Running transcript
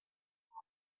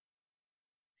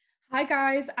Hi,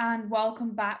 guys, and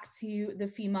welcome back to the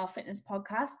Female Fitness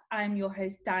Podcast. I'm your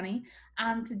host, Danny,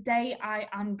 and today I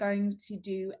am going to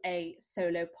do a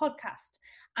solo podcast.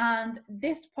 And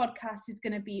this podcast is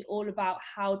going to be all about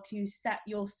how to set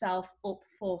yourself up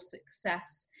for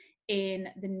success in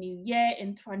the new year,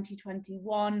 in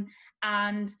 2021.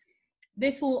 And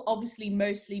this will obviously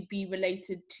mostly be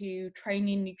related to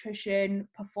training, nutrition,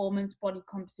 performance, body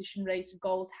composition related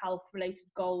goals, health related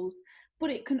goals, but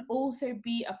it can also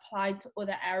be applied to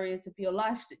other areas of your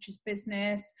life, such as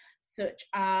business, such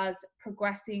as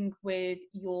progressing with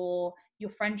your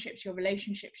friendships, your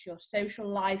relationships, your social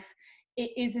life.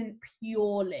 It isn't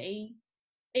purely,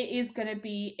 it is going to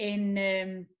be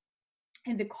in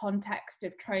the context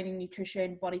of training,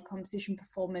 nutrition, body composition,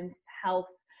 performance, health,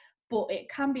 but it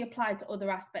can be applied to other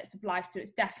aspects of life. So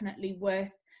it's definitely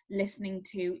worth listening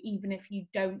to, even if you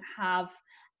don't have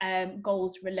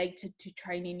goals related to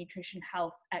training, nutrition,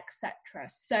 health, etc.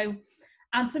 So,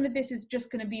 and some of this is just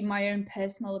going to be my own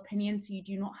personal opinion, so you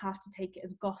do not have to take it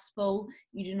as gospel.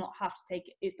 You do not have to take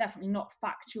it, it's definitely not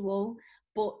factual,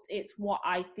 but it's what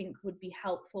I think would be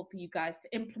helpful for you guys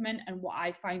to implement, and what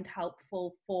I find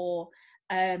helpful for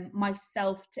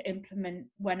myself to implement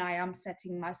when I am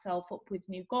setting myself up with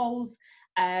new goals,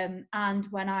 and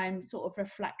when I'm sort of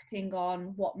reflecting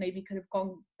on what maybe could have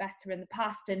gone better in the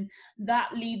past. And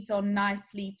that leads on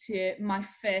nicely to my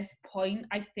first point.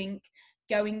 I think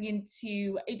going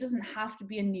into, it doesn't have to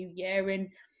be a new year,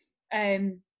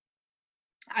 and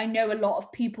I know a lot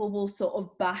of people will sort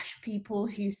of bash people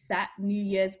who set New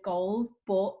Year's goals,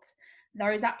 but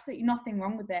there is absolutely nothing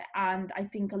wrong with it. And I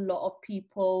think a lot of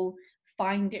people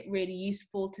find it really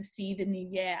useful to see the new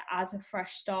year as a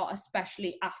fresh start,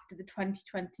 especially after the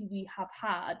 2020 we have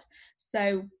had.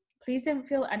 So please don't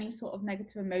feel any sort of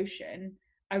negative emotion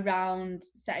around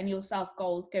setting yourself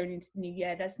goals going into the new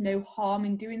year. There's no harm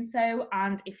in doing so.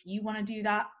 And if you want to do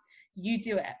that, you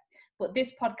do it. But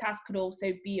this podcast could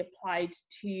also be applied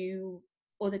to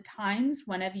other times.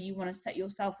 Whenever you want to set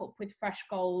yourself up with fresh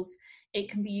goals, it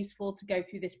can be useful to go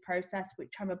through this process,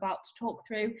 which I'm about to talk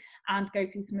through, and go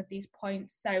through some of these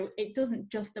points. So it doesn't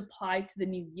just apply to the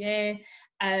new year,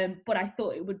 but I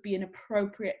thought it would be an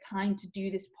appropriate time to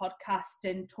do this podcast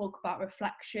and talk about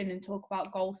reflection and talk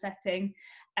about goal setting,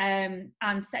 and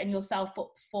setting yourself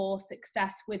up for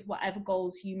success with whatever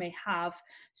goals you may have.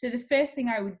 So the first thing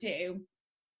I would do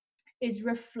is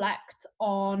reflect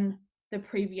on the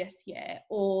previous year,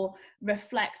 or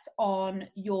reflect on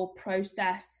your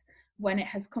process when it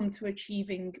has come to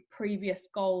achieving previous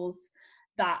goals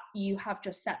that you have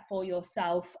just set for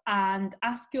yourself, and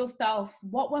ask yourself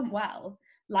what went well.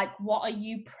 Like, what are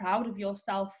you proud of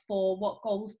yourself for? What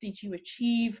goals did you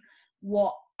achieve?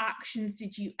 What actions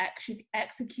did you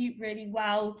execute really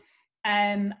well?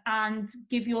 And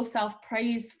give yourself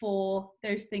praise for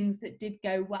those things that did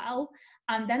go well,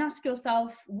 and then ask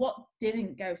yourself what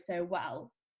didn't go so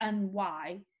well and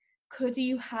why. Could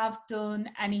you have done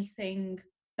anything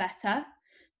better?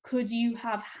 Could you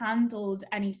have handled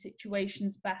any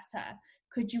situations better?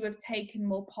 Could you have taken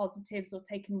more positives or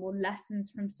taken more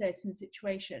lessons from certain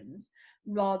situations,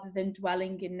 rather than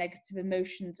dwelling in negative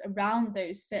emotions around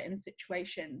those certain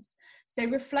situations? So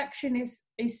reflection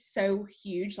is so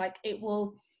huge. Like,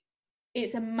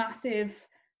 it's a massive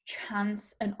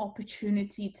chance and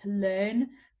opportunity to learn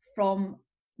from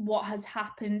what has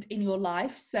happened in your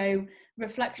life. So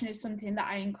reflection is something that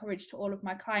I encourage to all of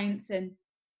my clients, and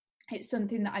it's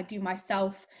something that I do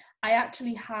myself. I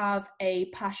actually have a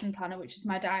passion planner, which is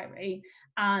my diary,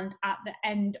 and at the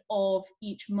end of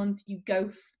each month you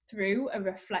go through a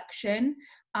reflection,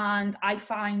 and I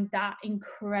find that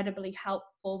incredibly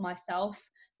helpful myself.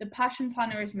 The passion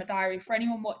planner is my diary. For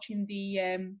anyone watching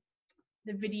the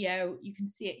video, you can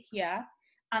see it here,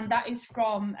 and that is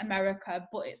from America,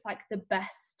 but it's like the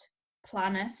best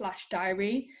planner slash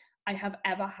diary I have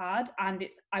ever had, and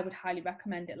I would highly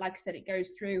recommend it. Like I said, it goes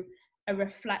through a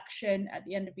reflection at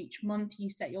the end of each month.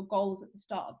 You set your goals at the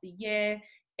start of the year.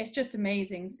 It's just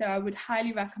amazing. So I would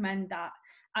highly recommend that.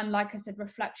 And like I said,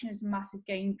 reflection is a massive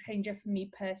game changer for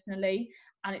me personally,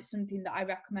 and it's something that I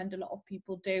recommend a lot of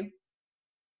people do,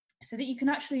 so that you can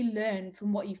actually learn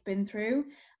from what you've been through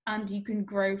and you can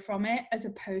grow from it, as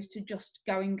opposed to just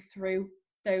going through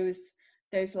those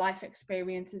life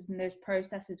experiences and those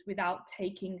processes without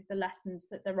taking the lessons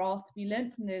that there are to be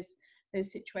learned from those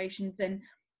situations. And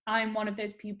I'm one of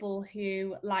those people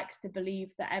who likes to believe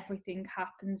that everything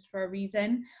happens for a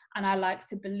reason, and I like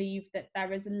to believe that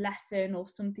there is a lesson or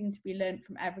something to be learned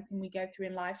from everything we go through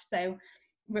in life. So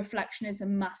reflection is a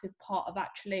massive part of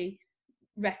actually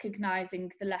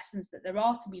recognizing the lessons that there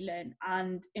are to be learned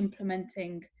and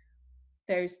implementing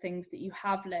those things that you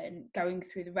have learned going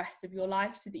through the rest of your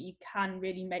life, so that you can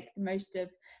really make the most of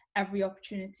every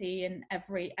opportunity and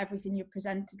everything you're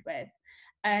presented with.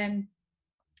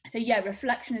 So yeah,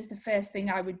 reflection is the first thing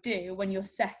I would do when you're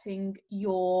setting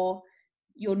your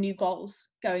new goals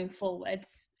going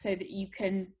forwards, so that you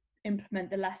can implement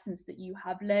the lessons that you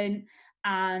have learned,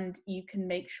 and you can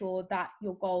make sure that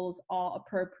your goals are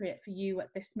appropriate for you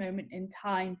at this moment in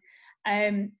time.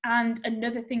 And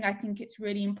another thing I think it's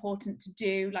really important to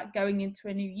do, like going into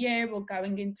a new year or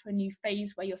going into a new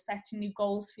phase where you're setting new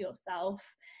goals for yourself,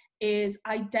 is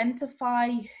identify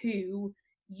who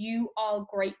you are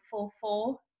grateful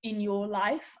for in your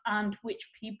life and which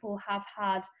people have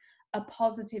had a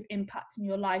positive impact in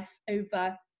your life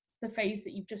over the phase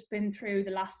that you've just been through,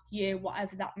 the last year,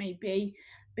 whatever that may be.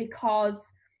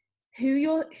 Because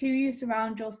who you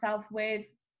surround yourself with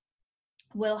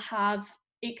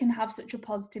can have such a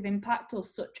positive impact or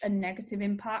such a negative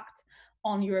impact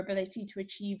on your ability to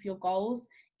achieve your goals.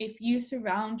 If you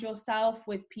surround yourself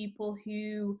with people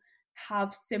who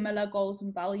have similar goals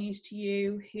and values to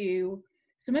you,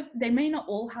 they may not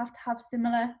all have to have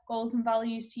similar goals and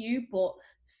values to you, but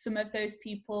some of those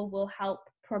people will help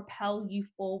propel you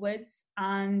forwards.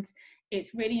 And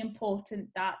it's really important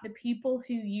that the people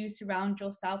who you surround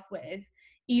yourself with,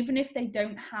 even if they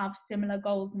don't have similar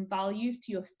goals and values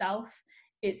to yourself,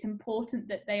 it's important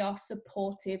that they are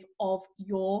supportive of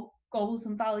your goals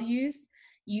and values.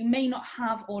 You may not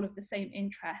have all of the same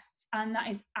interests, and that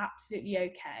is absolutely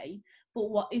okay. But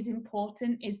what is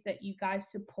important is that you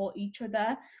guys support each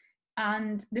other.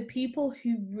 And the people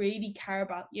who really care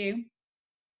about you,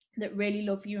 that really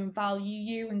love you and value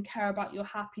you and care about your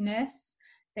happiness,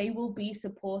 they will be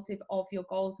supportive of your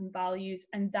goals and values,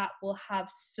 and that will have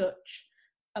such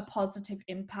a positive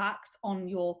impact on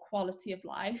your quality of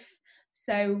life.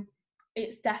 So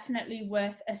it's definitely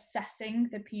worth assessing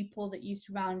the people that you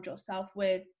surround yourself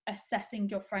with, assessing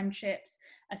your friendships,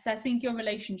 assessing your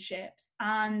relationships.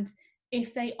 And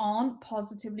if they aren't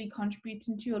positively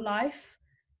contributing to your life,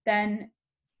 then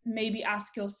maybe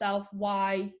ask yourself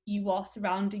why you are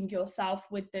surrounding yourself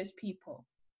with those people.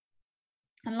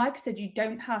 And like I said, you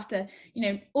don't have to,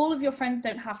 all of your friends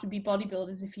don't have to be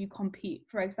bodybuilders if you compete,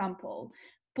 for example,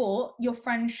 but your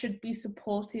friends should be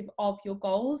supportive of your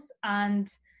goals and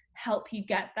help you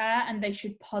get there, and they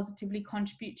should positively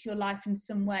contribute to your life in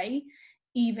some way,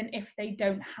 even if they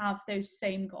don't have those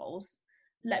same goals.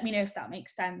 Let me know if that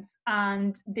makes sense.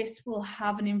 And this will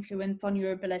have an influence on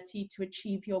your ability to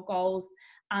achieve your goals,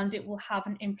 and it will have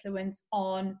an influence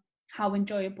on how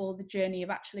enjoyable the journey of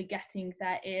actually getting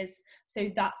there is. So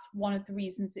that's one of the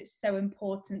reasons it's so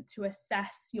important to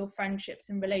assess your friendships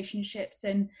and relationships,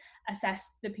 and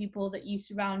assess the people that you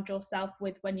surround yourself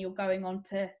with when you're going on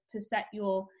to set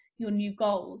your new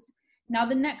goals. Now,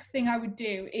 the next thing I would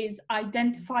do is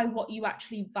identify what you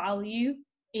actually value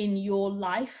in your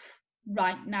life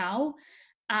right now,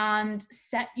 and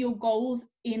set your goals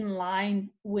in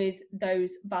line with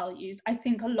those values. I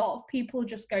think a lot of people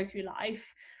just go through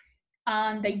life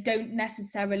and they don't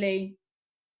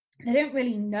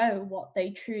really know what they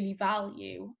truly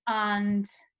value. And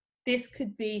this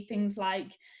could be things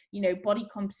like, body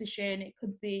composition, it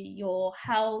could be your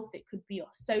health, it could be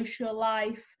your social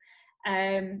life,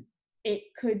 it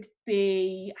could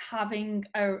be having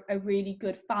a really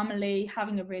good family,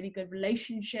 having a really good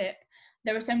relationship.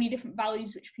 There are so many different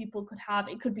values which people could have.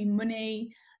 It could be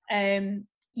money.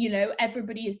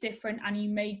 Everybody is different, and you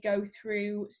may go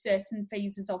through certain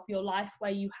phases of your life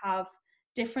where you have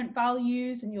different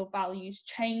values, and your values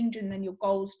change, and then your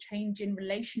goals change in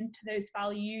relation to those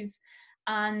values.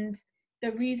 And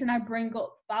the reason I bring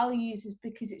up values is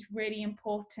because it's really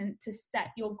important to set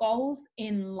your goals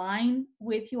in line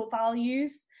with your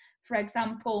values. For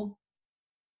example,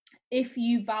 if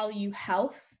you value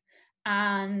health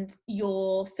and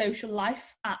your social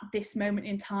life at this moment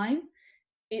in time,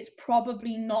 it's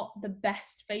probably not the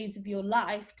best phase of your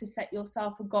life to set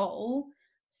yourself a goal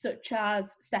such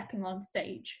as stepping on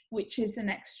stage, which is an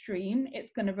extreme.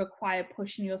 It's going to require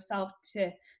pushing yourself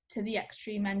to the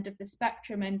extreme end of the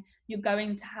spectrum, and you're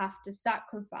going to have to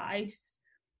sacrifice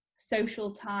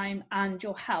social time and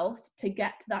your health to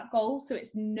get to that goal. So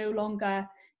it's no longer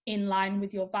in line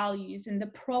with your values. And the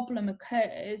problem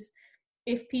occurs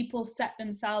if people set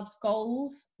themselves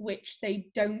goals which they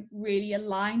don't really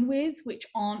align with, which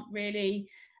aren't really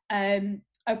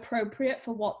appropriate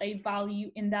for what they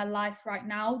value in their life right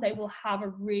now. They will have a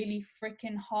really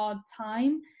freaking hard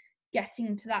time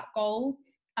getting to that goal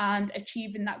and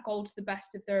achieving that goal to the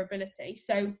best of their ability.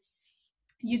 So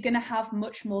you're going to have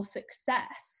much more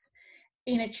success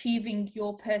in achieving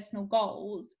your personal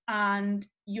goals, and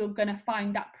you're going to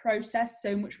find that process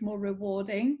so much more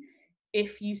rewarding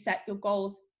if you set your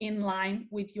goals in line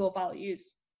with your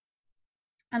values.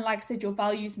 And like I said, your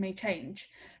values may change.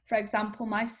 For example,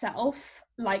 myself,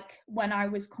 like when I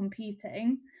was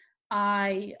competing,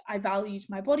 I valued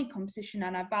my body composition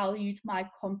and I valued my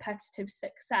competitive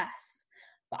success.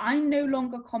 But I'm no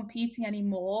longer competing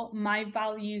anymore. My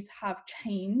values have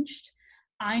changed.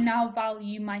 I now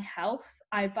value my health.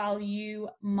 I value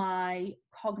my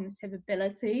cognitive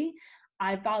ability.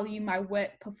 I value my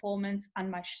work performance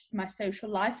and my social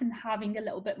life, and having a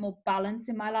little bit more balance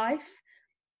in my life.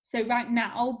 So right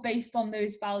now, based on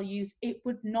those values, it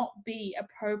would not be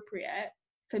appropriate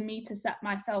for me to set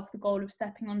myself the goal of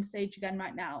stepping on stage again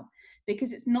right now,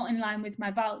 because it's not in line with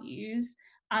my values,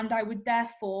 and I would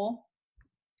therefore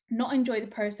not enjoy the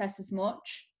process as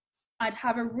much. I'd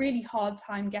have a really hard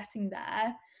time getting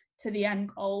there to the end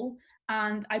goal,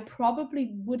 and I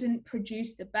probably wouldn't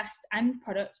produce the best end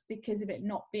product because of it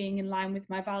not being in line with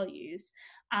my values,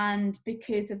 and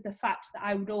because of the fact that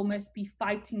I would almost be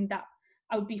fighting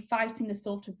a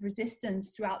sort of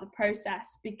resistance throughout the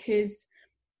process, because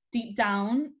deep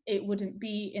down it wouldn't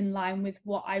be in line with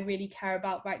what I really care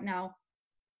about right now.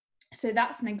 So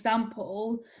that's an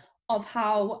example of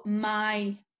how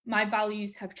my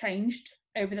values have changed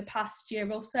over the past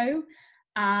year or so,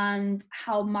 and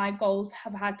how my goals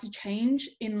have had to change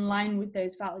in line with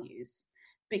those values,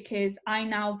 because I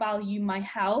now value my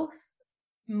health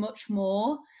much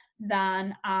more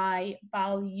than I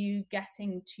value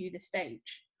getting to the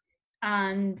stage.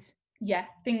 And yeah,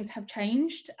 things have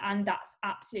changed, and that's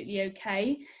absolutely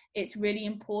okay. It's really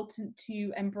important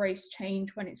to embrace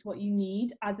change when it's what you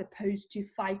need, as opposed to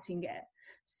fighting it.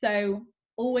 So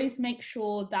always make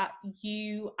sure that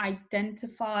you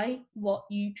identify what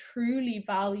you truly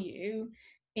value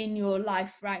in your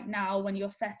life right now when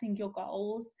you're setting your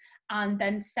goals, and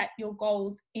then set your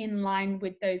goals in line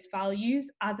with those values,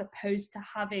 as opposed to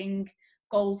having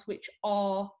goals which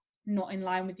are not in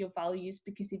line with your values.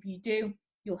 Because if you do,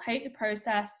 you'll hate the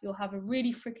process, you'll have a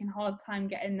really freaking hard time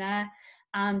getting there,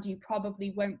 and you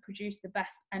probably won't produce the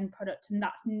best end product, and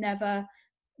that's never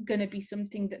going to be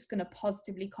something that's going to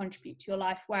positively contribute to your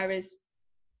life. Whereas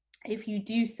if you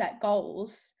do set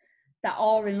goals that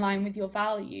are in line with your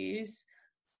values,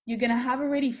 you're going to have a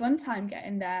really fun time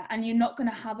getting there, and you're not going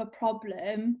to have a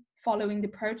problem following the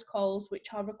protocols which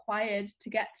are required to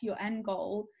get to your end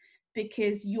goal,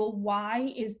 because your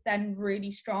why is then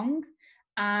really strong,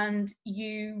 and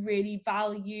you really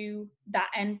value that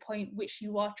end point which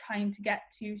you are trying to get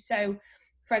to. So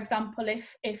for example,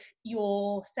 if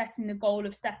you're setting the goal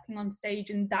of stepping on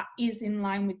stage and that is in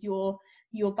line with your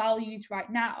values right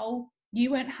now,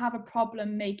 you won't have a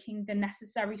problem making the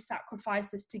necessary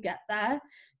sacrifices to get there,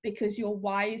 because your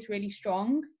why is really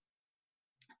strong,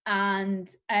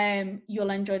 and you'll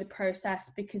enjoy the process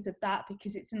because of that,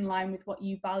 because it's in line with what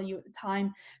you value at the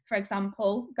time. For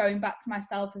example, going back to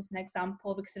myself as an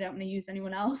example, because I don't want to use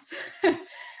anyone else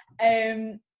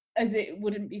as it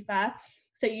wouldn't be fair.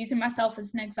 So using myself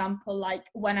as an example, like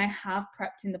when I have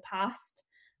prepped in the past,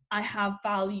 I have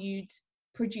valued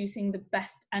producing the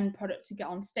best end product to get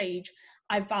on stage.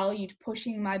 I valued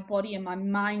pushing my body and my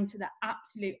mind to the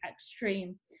absolute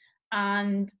extreme.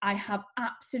 And I have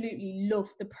absolutely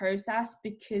loved the process,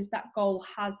 because that goal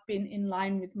has been in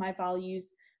line with my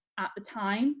values at the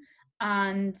time.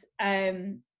 And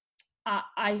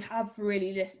I have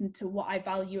really listened to what I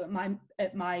value in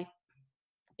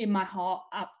my heart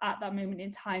at that moment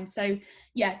in time. So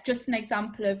yeah, just an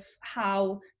example of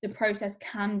how the process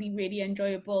can be really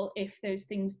enjoyable if those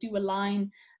things do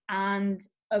align. And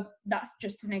that's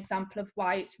just an example of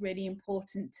why it's really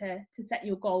important to set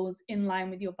your goals in line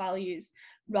with your values,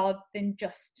 rather than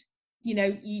just,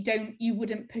 you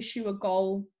wouldn't pursue a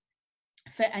goal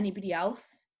for anybody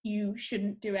else. You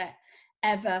shouldn't do it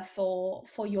ever for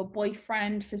your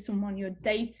boyfriend, for someone you're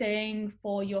dating,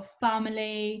 for your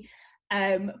family,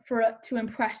 to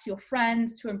impress your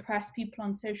friends, to impress people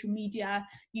on social media.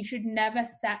 You should never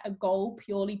set a goal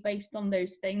purely based on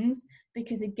those things,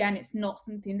 because again, it's not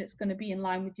something that's going to be in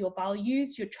line with your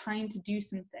values. You're trying to do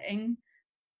something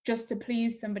just to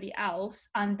please somebody else,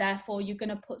 and therefore you're going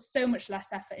to put so much less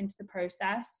effort into the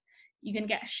process. You're going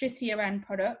to get a shittier end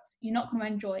product. You're not going to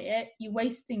enjoy it. You're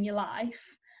wasting your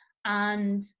life.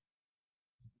 And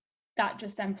that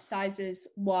just emphasizes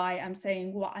why I'm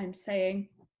saying what I'm saying.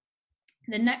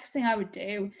 The next thing I would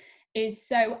do is,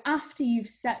 so after you've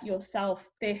set yourself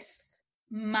this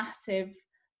massive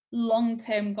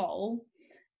long-term goal,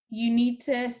 you need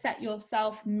to set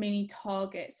yourself mini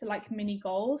targets, so like mini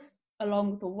goals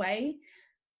along the way.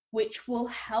 which will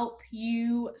help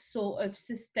you sort of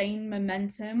sustain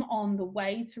momentum on the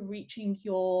way to reaching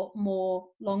your more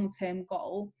long-term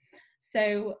goal.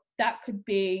 So that could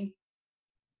be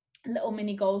little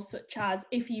mini goals, such as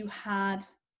if you had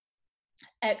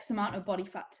X amount of body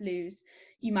fat to lose,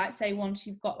 you might say once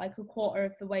you've got like a quarter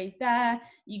of the way there,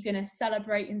 you're going to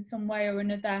celebrate in some way or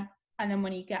another. And then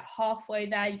when you get halfway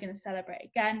there, you're going to celebrate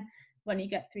again. When you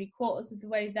get 3/4 of the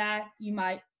way there, you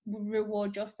might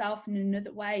reward yourself in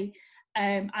another way,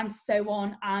 and so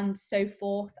on and so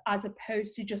forth, as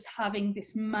opposed to just having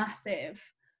this massive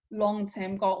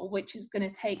long-term goal, which is going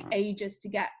to take ages to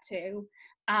get to,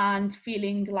 and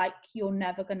feeling like you're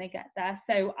never going to get there.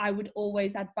 So I would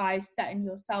always advise setting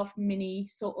yourself mini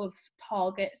sort of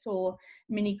targets or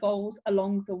mini goals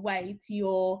along the way to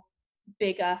your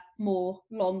bigger, more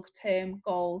long-term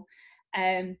goal.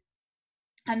 And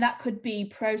that could be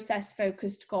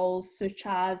process-focused goals, such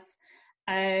as,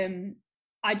 I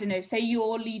don't know, say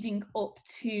you're leading up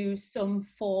to some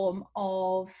form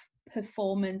of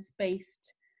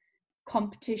performance-based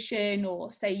competition, or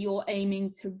say you're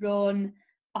aiming to run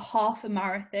a half a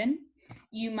marathon.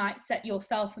 You might set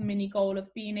yourself a mini goal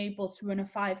of being able to run a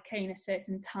 5K in a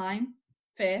certain time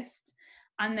first,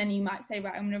 and then you might say,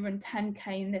 right, I'm going to run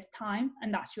 10K in this time,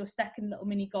 and that's your second little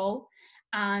mini goal,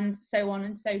 and so on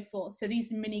and so forth. So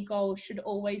these mini goals should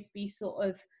always be sort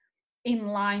of in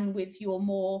line with your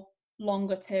more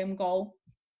longer term goal,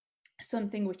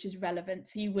 something which is relevant.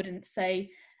 So you wouldn't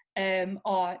say,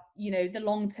 or, you know, the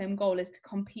long-term goal is to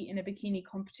compete in a bikini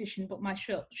competition, but my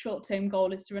short-term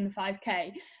goal is to run a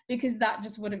 5K, because that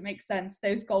just wouldn't make sense.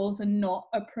 Those goals are not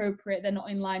appropriate. They're not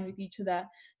in line with each other.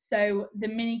 So the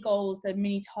mini goals, the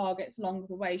mini targets along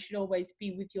the way should always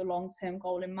be with your long-term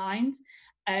goal in mind.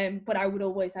 But I would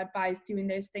always advise doing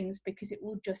those things, because it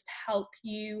will just help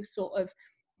you sort of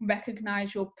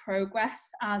recognize your progress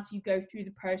as you go through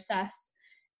the process.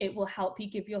 It will help you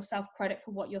give yourself credit for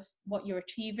what you're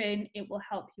achieving. It will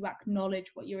help you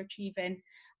acknowledge what you're achieving,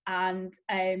 and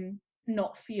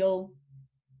not feel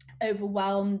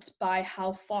overwhelmed by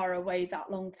how far away that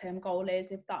long-term goal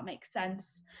is, if that makes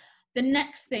sense. The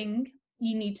next thing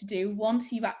you need to do,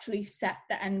 once you've actually set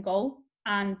the end goal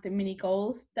and the mini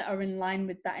goals that are in line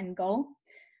with that end goal,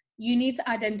 you need to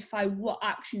identify what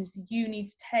actions you need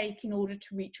to take in order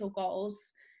to reach your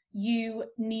goals. You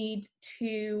need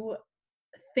to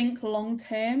think long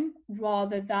term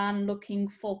rather than looking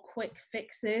for quick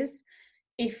fixes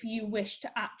if you wish to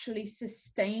actually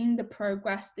sustain the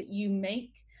progress that you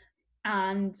make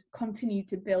and continue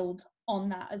to build on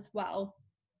that as well.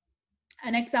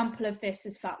 An example of this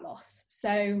is fat loss.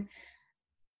 So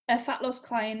a fat loss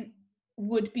client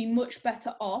would be much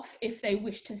better off if they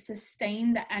wish to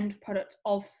sustain the end product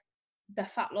of the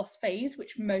fat loss phase,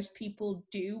 which most people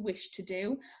do wish to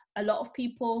do. A lot of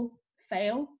people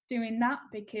fail doing that,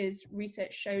 because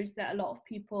research shows that a lot of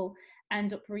people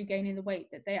end up regaining the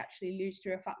weight that they actually lose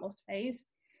through a fat loss phase,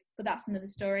 but that's another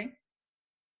story.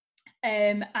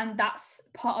 And that's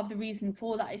part of the reason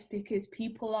for that, is because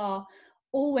people are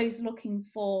always looking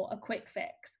for a quick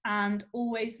fix and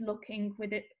always looking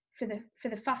with it for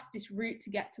the fastest route to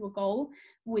get to a goal,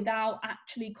 without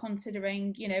actually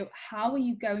considering, you know, how are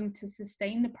you going to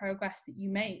sustain the progress that you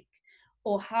make,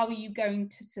 or how are you going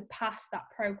to surpass that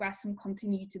progress and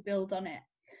continue to build on it?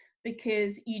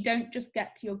 Because you don't just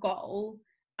get to your goal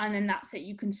and then that's it.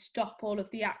 You can stop all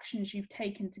of the actions you've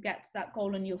taken to get to that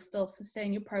goal and you'll still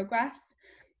sustain your progress.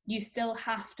 You still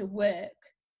have to work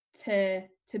to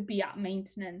be at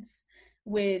maintenance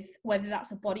with, whether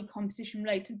that's a body composition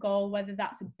related goal, whether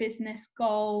that's a business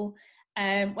goal,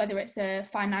 whether it's a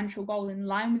financial goal in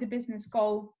line with a business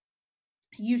goal.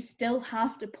 You still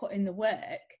have to put in the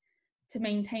work to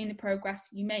maintain the progress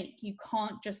you make. You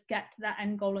can't just get to that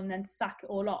end goal and then sack it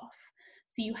all off.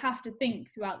 So you have to think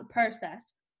throughout the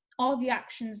process, are the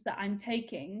actions that I'm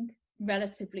taking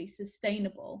relatively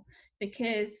sustainable?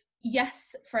 Because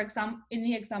yes, for example, in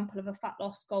the example of a fat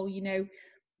loss goal, you know,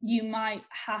 you might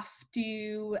have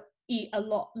to eat a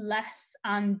lot less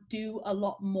and do a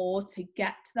lot more to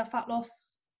get to the fat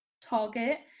loss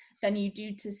target than you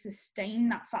do to sustain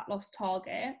that fat loss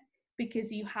target,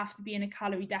 because you have to be in a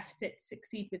calorie deficit to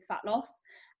succeed with fat loss.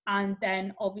 And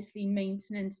then obviously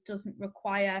maintenance doesn't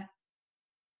require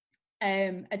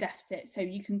a deficit. So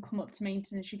you can come up to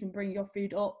maintenance, you can bring your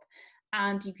food up,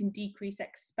 and you can decrease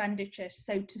expenditure.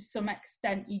 So to some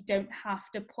extent, you don't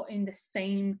have to put in the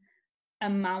same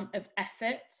amount of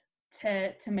effort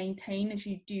to maintain as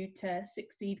you do to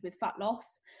succeed with fat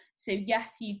loss. So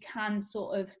yes, you can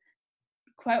sort of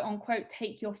quote unquote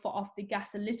take your foot off the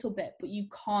gas a little bit, but you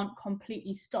can't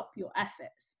completely stop your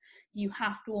efforts. You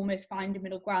have to almost find a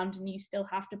middle ground, and you still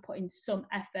have to put in some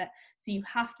effort. So you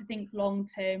have to think long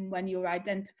term when you're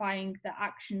identifying the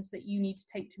actions that you need to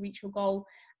take to reach your goal,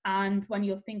 and when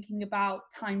you're thinking about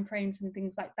timeframes and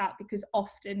things like that, because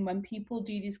often when people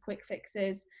do these quick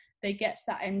fixes, they get to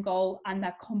that end goal and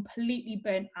they're completely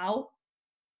burnt out.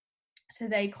 So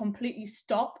they completely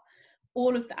stop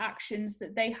all of the actions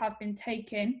that they have been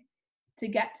taking to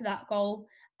get to that goal,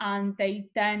 and they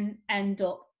then end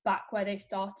up back where they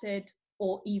started,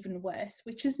 or even worse,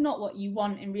 which is not what you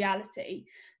want in reality.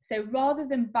 So rather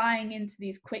than buying into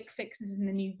these quick fixes in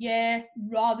the new year,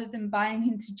 rather than buying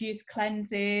into juice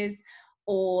cleanses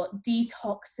or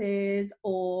detoxes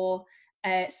or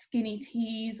skinny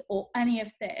teas or any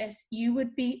of this, you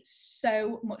would be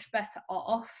so much better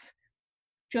off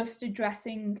just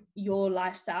addressing your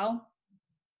lifestyle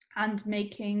and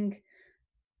making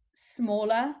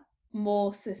smaller,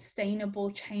 more sustainable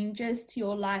changes to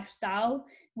your lifestyle,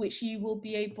 which you will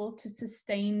be able to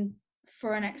sustain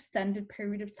for an extended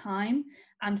period of time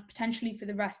and potentially for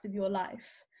the rest of your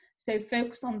life. So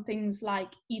focus on things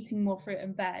like eating more fruit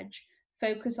and veg,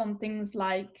 focus on things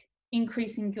like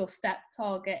increasing your step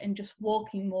target and just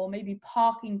walking more, maybe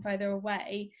parking further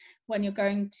away when you're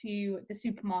going to the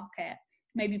supermarket,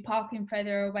 maybe parking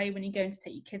further away when you're going to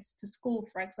take your kids to school,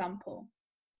 for example.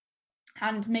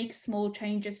 And make small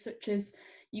changes, such as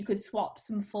you could swap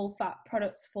some full fat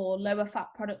products for lower fat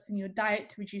products in your diet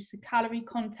to reduce the calorie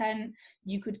content.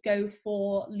 You could go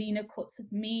for leaner cuts of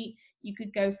meat. You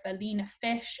could go for leaner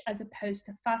fish as opposed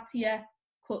to fattier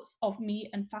cuts of meat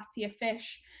and fattier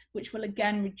fish, which will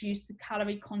again reduce the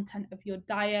calorie content of your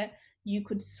diet. You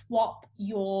could swap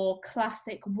your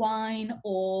classic wine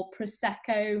or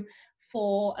Prosecco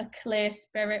for a clear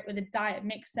spirit with a diet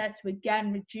mixer to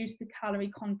again reduce the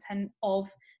calorie content of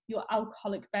your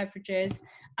alcoholic beverages.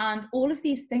 And all of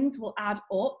these things will add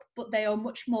up, but they are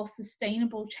much more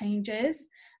sustainable changes,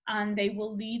 and they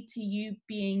will lead to you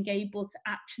being able to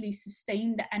actually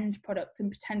sustain the end product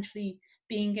and potentially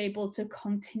being able to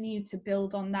continue to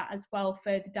build on that as well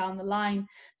further down the line.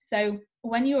 So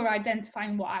when you're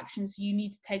identifying what actions you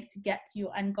need to take to get to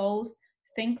your end goals,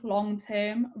 think long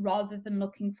term rather than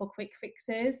looking for quick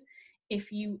fixes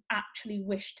if you actually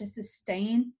wish to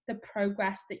sustain the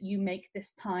progress that you make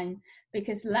this time.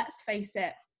 Because let's face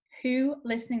it, who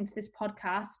listening to this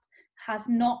podcast has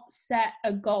not set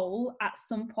a goal at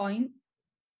some point,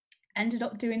 ended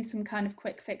up doing some kind of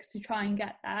quick fix to try and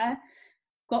get there,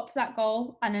 got to that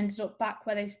goal and ended up back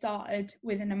where they started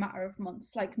within a matter of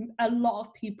months? Like, a lot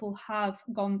of people have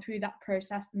gone through that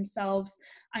process themselves.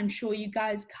 I'm sure you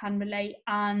guys can relate,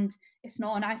 and it's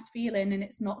not a nice feeling, and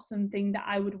it's not something that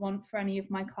I would want for any of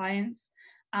my clients.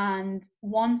 And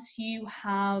once you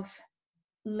have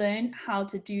learned how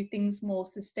to do things more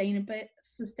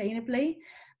sustainably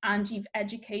and you've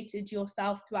educated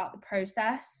yourself throughout the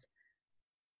process,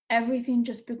 everything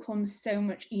just becomes so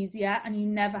much easier, and you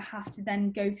never have to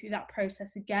then go through that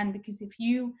process again. Because if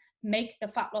you make the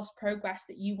fat loss progress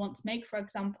that you want to make, for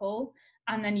example,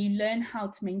 and then you learn how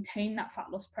to maintain that fat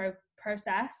loss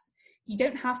process, you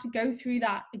don't have to go through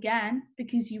that again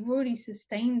because you've already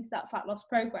sustained that fat loss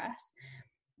progress.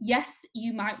 Yes,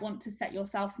 you might want to set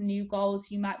yourself new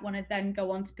goals. You might want to then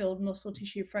go on to build muscle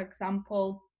tissue, for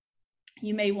example.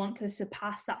 You may want to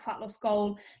surpass that fat loss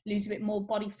goal, lose a bit more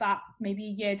body fat, maybe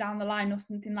a year down the line or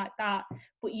something like that.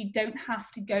 But you don't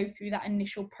have to go through that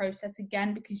initial process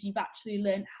again, because you've actually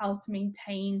learned how to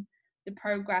maintain the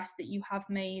progress that you have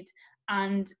made,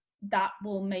 and that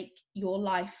will make your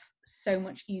life so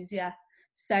much easier.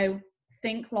 So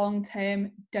think long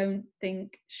term, don't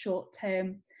think short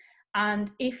term.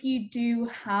 And if you do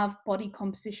have body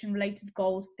composition related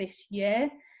goals this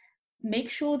year, make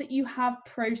sure that you have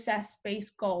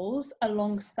process-based goals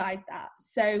alongside that.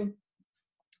 So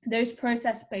those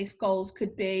process-based goals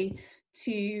could be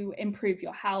to improve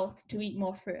your health, to eat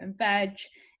more fruit and veg.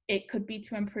 It could be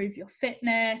to improve your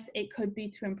fitness. It could be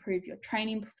to improve your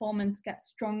training performance, get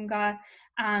stronger.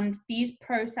 And these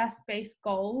process-based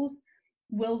goals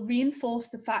will reinforce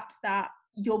the fact that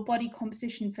your body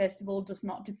composition, first of all, does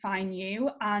not define you,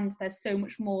 and there's so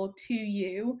much more to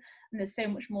you, and there's so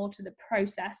much more to the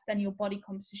process than your body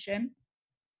composition.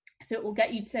 So it will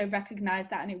get you to recognize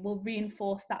that, and it will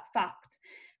reinforce that fact,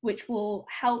 which will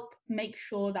help make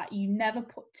sure that you never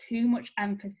put too much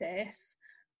emphasis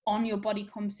on your body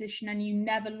composition, and you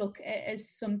never look at it as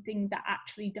something that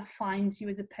actually defines you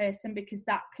as a person, because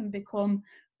that can become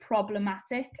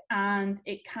problematic and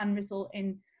it can result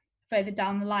in further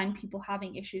down the line, people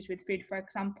having issues with food, for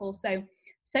example. So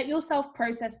set yourself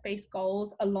process-based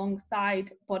goals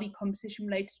alongside body composition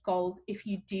related goals if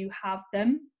you do have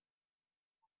them.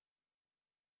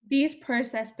 These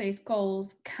process-based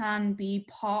goals can be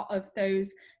part of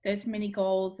those mini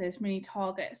goals, those mini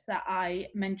targets that I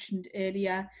mentioned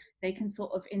earlier. They can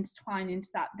sort of intertwine into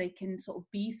that. They can sort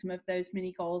of be some of those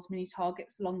mini goals, mini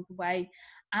targets along the way.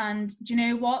 And do you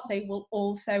know what? They will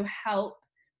also help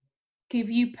give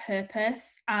you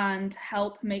purpose and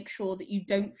help make sure that you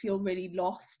don't feel really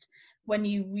lost when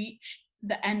you reach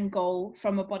the end goal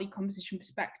from a body composition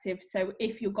perspective. So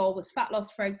if your goal was fat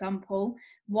loss, for example,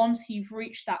 once you've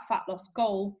reached that fat loss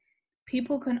goal,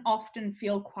 people can often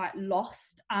feel quite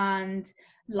lost and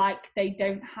like they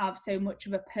don't have so much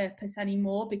of a purpose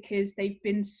anymore because they've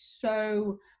been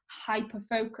so hyper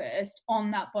focused on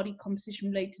that body composition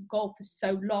related goal for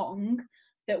so long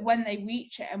that when they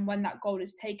reach it and when that goal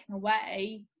is taken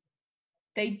away,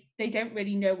 they don't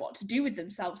really know what to do with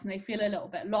themselves and they feel a little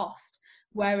bit lost.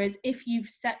 Whereas if you've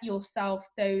set yourself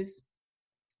those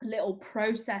little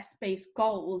process-based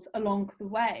goals along the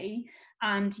way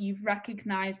and you've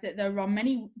recognized that there are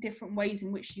many different ways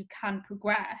in which you can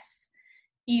progress,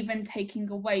 even taking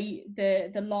away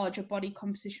the larger body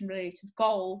composition related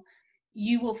goal,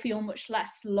 you will feel much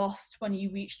less lost when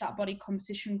you reach that body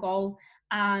composition goal,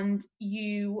 and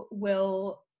you'll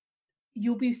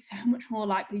be so much more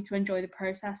likely to enjoy the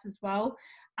process as well,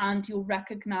 and you'll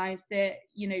recognize that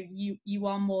you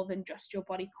are more than just your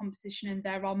body composition, and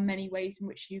there are many ways in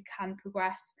which you can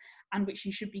progress and which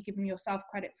you should be giving yourself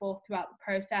credit for throughout the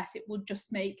process. It will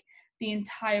just make the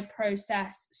entire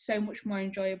process so much more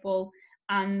enjoyable,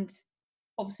 and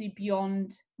obviously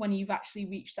beyond when you've actually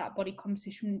reached that body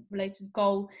composition related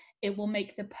goal, it will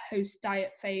make the post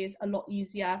diet phase a lot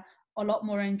easier, a lot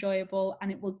more enjoyable,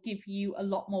 and it will give you a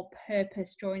lot more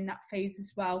purpose during that phase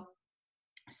as well.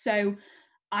 So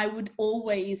I would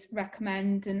always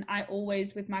recommend, and I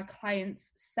always with my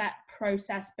clients set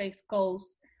process-based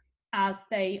goals as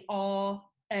they are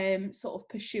sort of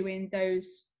pursuing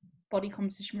those body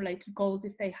composition related goals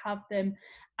if they have them,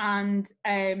 and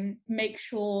make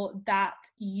sure that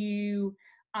you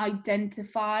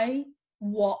identify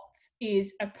what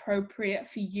is appropriate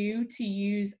for you to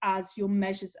use as your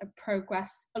measures of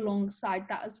progress alongside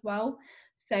that as well.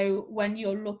 So when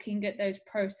you're looking at those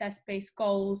process-based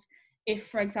goals, if,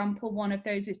 for example, one of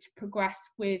those is to progress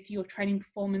with your training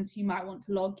performance, you might want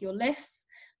to log your lifts,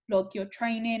 log your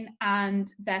training,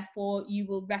 and therefore you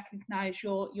will recognize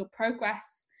your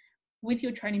progress with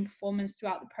your training performance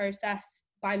throughout the process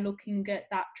by looking at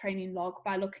that training log,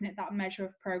 by looking at that measure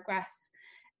of progress.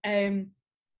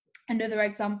 Another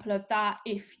example of that,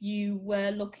 if you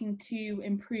were looking to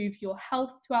improve your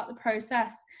health throughout the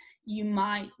process, you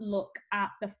might look at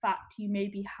the fact you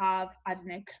maybe have,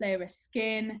 clearer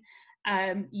skin.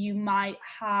 You might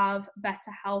have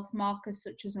better health markers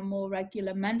such as a more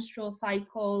regular menstrual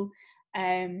cycle.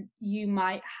 You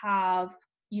might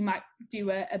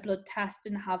do a blood test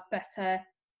and have better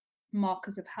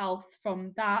markers of health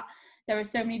from that. There are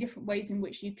so many different ways in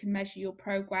which you can measure your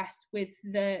progress with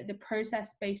the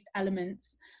process-based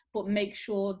elements, but make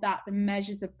sure that the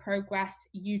measures of progress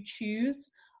you choose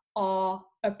are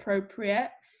appropriate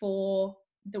for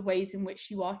the ways in which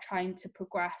you are trying to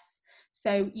progress.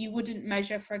 So you wouldn't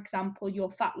measure, for example, your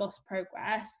fat loss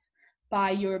progress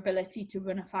by your ability to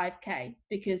run a 5K,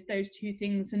 because those two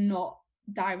things are not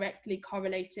directly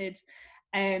correlated.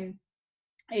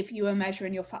 If you are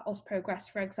measuring your fat loss progress,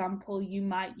 for example, you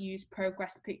might use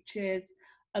progress pictures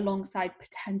alongside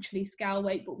potentially scale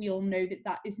weight, but we all know that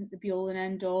that isn't the be all and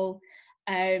end all,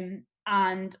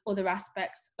 and other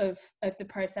aspects of the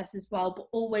process as well. But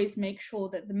always make sure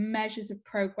that the measures of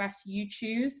progress you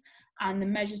choose and the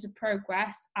measures of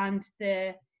progress and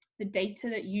the data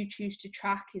that you choose to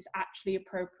track is actually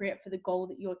appropriate for the goal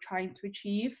that you're trying to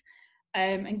achieve.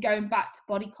 And going back to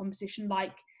body composition,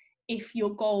 like if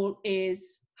your goal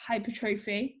is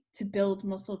hypertrophy to build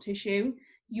muscle tissue,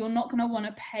 you're not going to want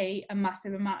to pay a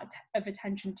massive amount of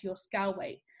attention to your scale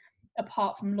weight,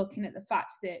 apart from looking at the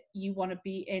fact that you want to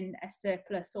be in a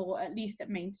surplus, or at least at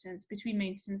maintenance, between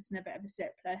maintenance and a bit of a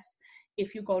surplus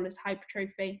if your goal is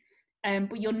hypertrophy.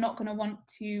 But you're not going to want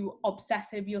to obsess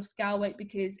over your scale weight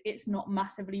because it's not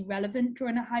massively relevant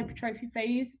during a hypertrophy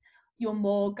phase. You're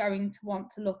more going to want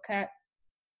to look at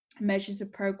measures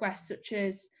of progress such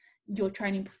as your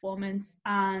training performance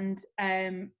and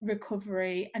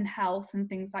recovery and health and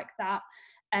things like that.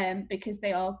 because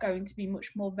they are going to be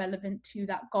much more relevant to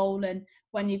that goal. And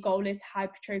when your goal is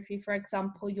hypertrophy, for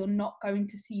example, you're not going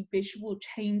to see visual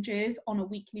changes on a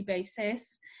weekly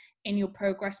basis in your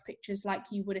progress pictures like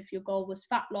you would if your goal was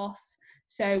fat loss.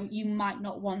 So you might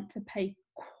not want to pay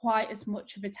quite as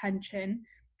much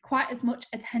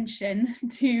attention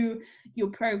to your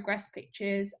progress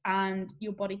pictures and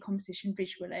your body composition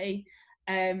visually,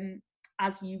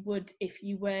 as you would if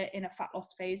you were in a fat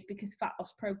loss phase, because fat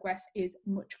loss progress is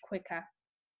much quicker.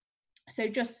 So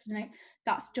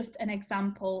that's just an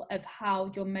example of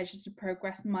how your measures of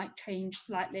progress might change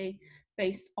slightly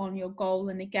based on your goal.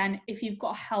 And again, if you've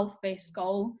got a health-based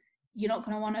goal, you're not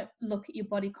going to want to look at your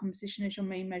body composition as your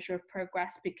main measure of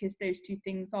progress, because those two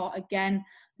things are, again,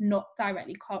 not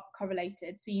directly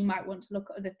correlated. So you might want to look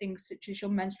at other things such as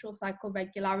your menstrual cycle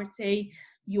regularity,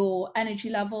 your energy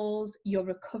levels, your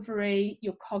recovery,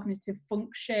 your cognitive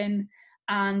function,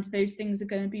 and those things are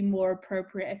going to be more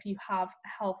appropriate if you have a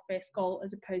health-based goal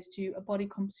as opposed to a body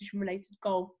composition related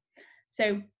goal.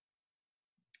 So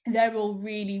they're all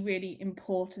really, really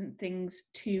important things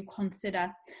to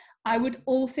consider. I would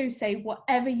also say,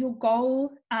 whatever your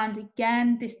goal, and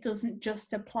again, this doesn't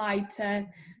just apply to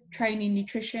training,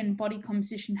 nutrition, body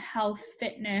composition, health,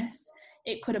 fitness,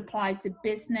 it could apply to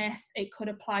business, it could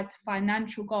apply to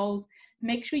financial goals.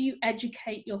 Make sure you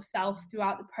educate yourself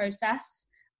throughout the process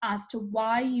as to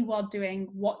why you are doing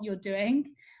what you're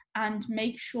doing, and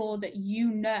make sure that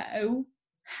you know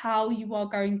how you are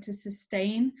going to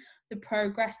sustain the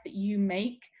progress that you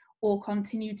make or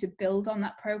continue to build on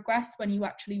that progress when you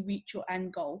actually reach your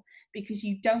end goal, because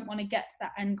you don't want to get to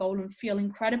that end goal and feel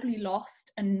incredibly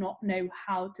lost and not know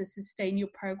how to sustain your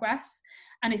progress.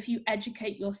 And if you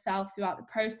educate yourself throughout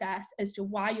the process as to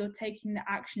why you're taking the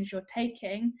actions you're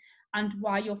taking and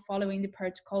why you're following the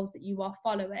protocols that you are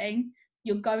following,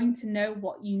 you're going to know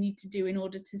what you need to do in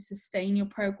order to sustain your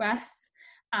progress,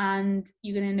 and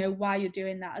you're going to know why you're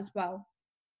doing that as well.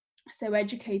 So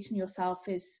educating yourself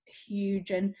is huge,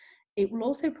 and it will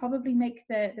also probably make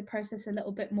the process a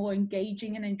little bit more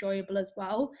engaging and enjoyable as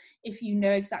well, if you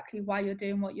know exactly why you're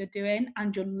doing what you're doing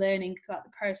and you're learning throughout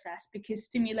the process, because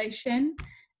stimulation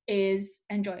is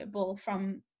enjoyable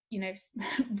from,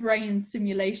 brain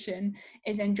stimulation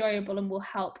is enjoyable and will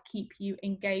help keep you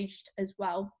engaged as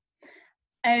well.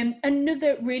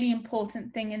 Another really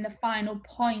important thing, in the final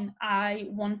point I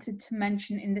wanted to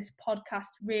mention in this podcast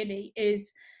really,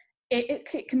 is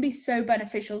it can be so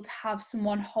beneficial to have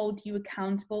someone hold you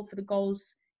accountable for the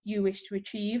goals you wish to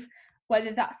achieve,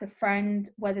 whether that's a friend,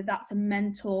 whether that's a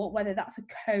mentor, whether that's a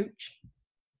coach,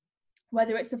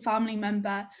 whether it's a family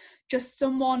member, just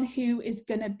someone who is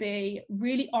going to be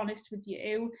really honest with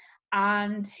you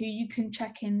and who you can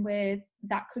check in with.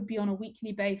 That could be on a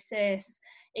weekly basis.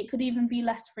 It could even be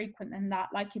less frequent than that.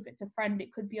 Like if it's a friend,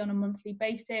 it could be on a monthly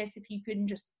basis. If you can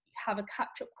just have a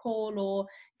catch-up call or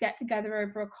get together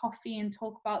over a coffee and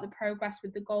talk about the progress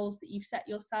with the goals that you've set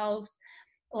yourselves.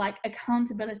 Like,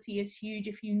 accountability is huge.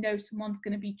 If you know someone's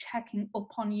going to be checking up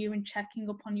on you and checking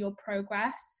up on your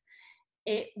progress,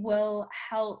 it will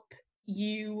help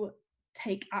you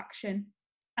take action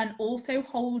and also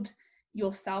hold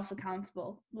yourself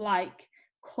accountable. Like,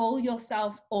 call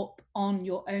yourself up on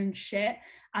your own shit.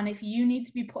 And if you need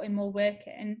to be putting more work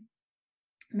in,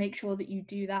 make sure that you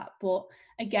do that. But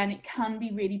again, it can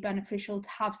be really beneficial to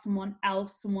have someone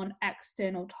else, someone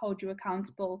external, to hold you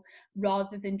accountable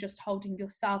rather than just holding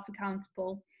yourself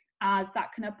accountable, as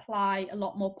that can apply a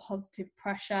lot more positive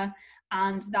pressure,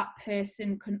 and that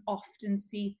person can often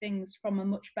see things from a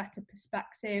much better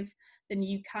perspective than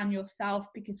you can yourself,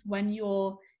 because when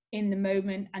you're in the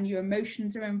moment and your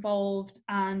emotions are involved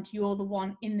and you're the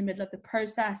one in the middle of the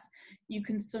process, you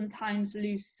can sometimes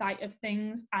lose sight of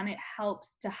things, and it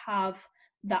helps to have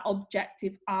that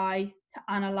objective eye to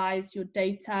analyze your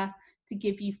data, to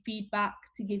give you feedback,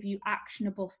 to give you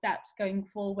actionable steps going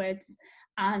forwards,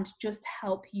 and just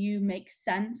help you make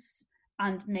sense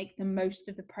and make the most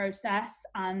of the process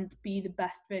and be the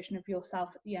best version of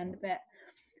yourself at the end of it.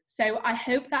 So I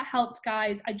hope that helped,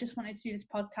 guys. I just wanted to do this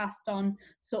podcast on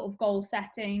sort of goal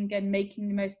setting and making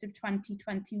the most of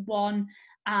 2021.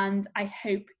 And I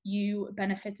hope you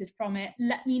benefited from it.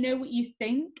 Let me know what you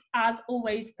think. As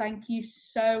always, thank you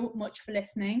so much for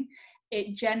listening.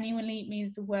 It genuinely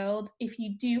means the world. If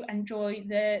you do enjoy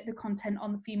the content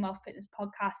on the Female Fitness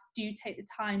Podcast, do take the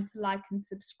time to like and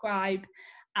subscribe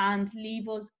and leave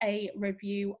us a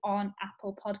review on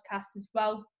Apple Podcasts as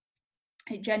well.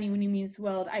 It genuinely means the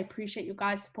world. I appreciate your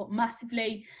guys' support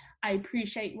massively. I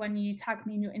appreciate when you tag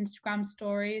me in your Instagram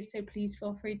stories, so please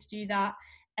feel free to do that.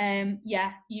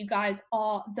 Yeah, you guys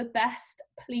are the best.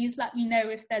 Please let me know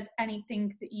if there's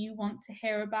anything that you want to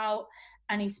hear about,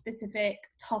 any specific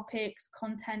topics,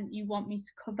 content you want me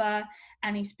to cover,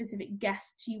 any specific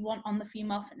guests you want on the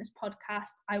Female Fitness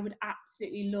Podcast. I would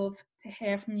absolutely love to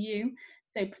hear from you.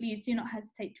 So please do not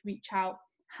hesitate to reach out.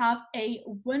 Have a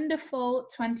wonderful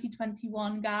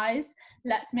 2021, guys.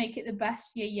 Let's make it the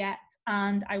best year yet,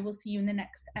 and I will see you in the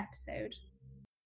next episode.